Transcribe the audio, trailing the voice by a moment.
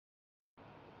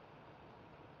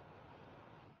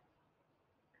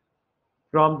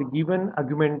From the given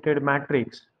augmented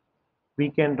matrix, we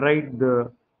can write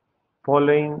the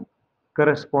following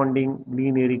corresponding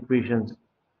linear equations: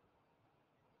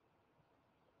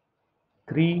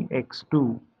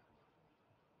 3x2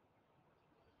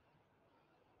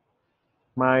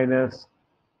 minus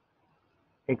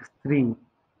x3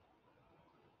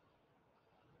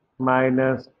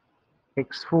 minus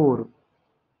x4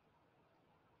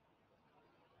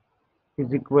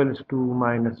 is equals to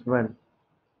minus 1.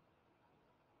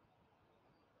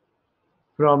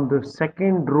 From the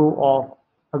second row of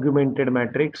augmented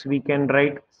matrix, we can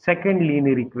write second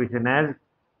linear equation as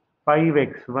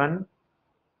 5x1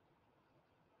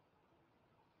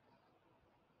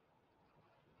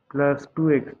 plus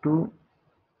 2x2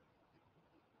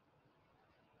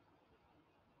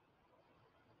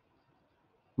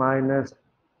 minus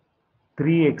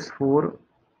 3x4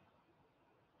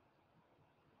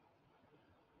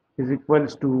 is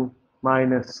equals to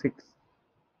minus 6.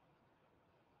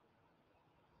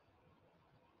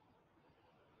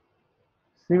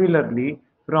 Similarly,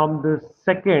 from the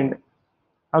second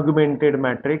augmented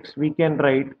matrix, we can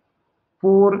write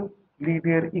 4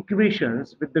 linear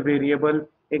equations with the variable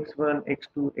x1,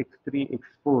 x2, x3,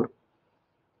 x4.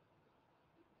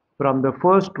 From the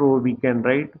first row, we can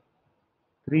write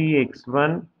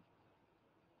 3x1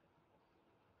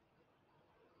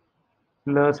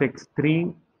 plus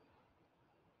x3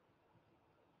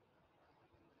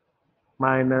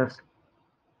 minus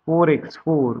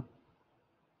 4x4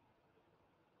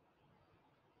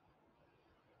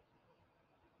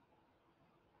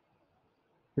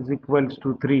 is equals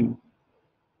to 3.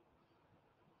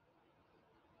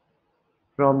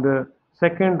 From the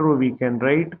second row, we can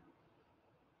write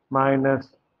minus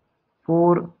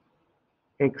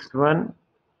 4x1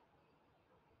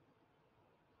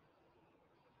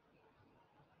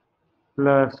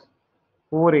 plus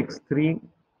 4x3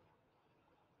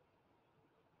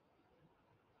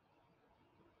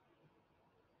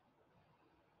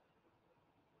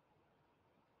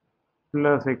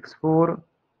 plus x4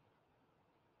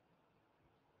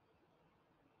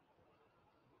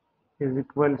 is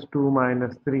equals to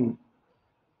minus 3.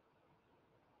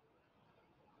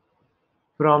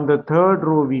 From the third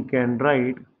row, we can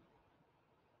write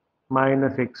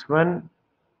minus x1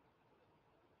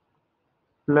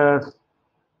 plus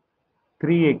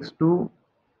 3x2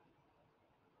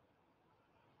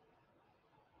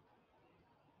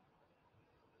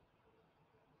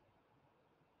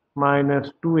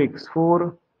 minus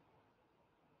 2x4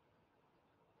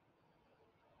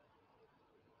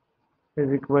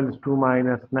 is equals to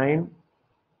minus 9.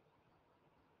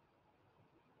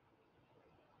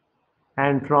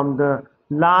 And from the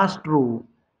last row,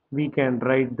 we can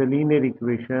write the linear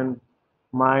equation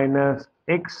minus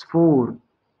x4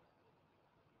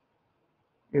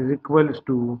 is equals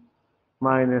to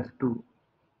minus 2.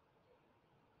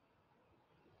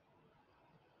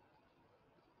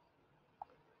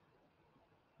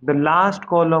 The last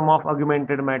column of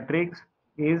augmented matrix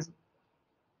is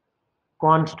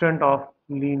constant of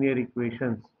linear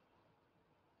equations.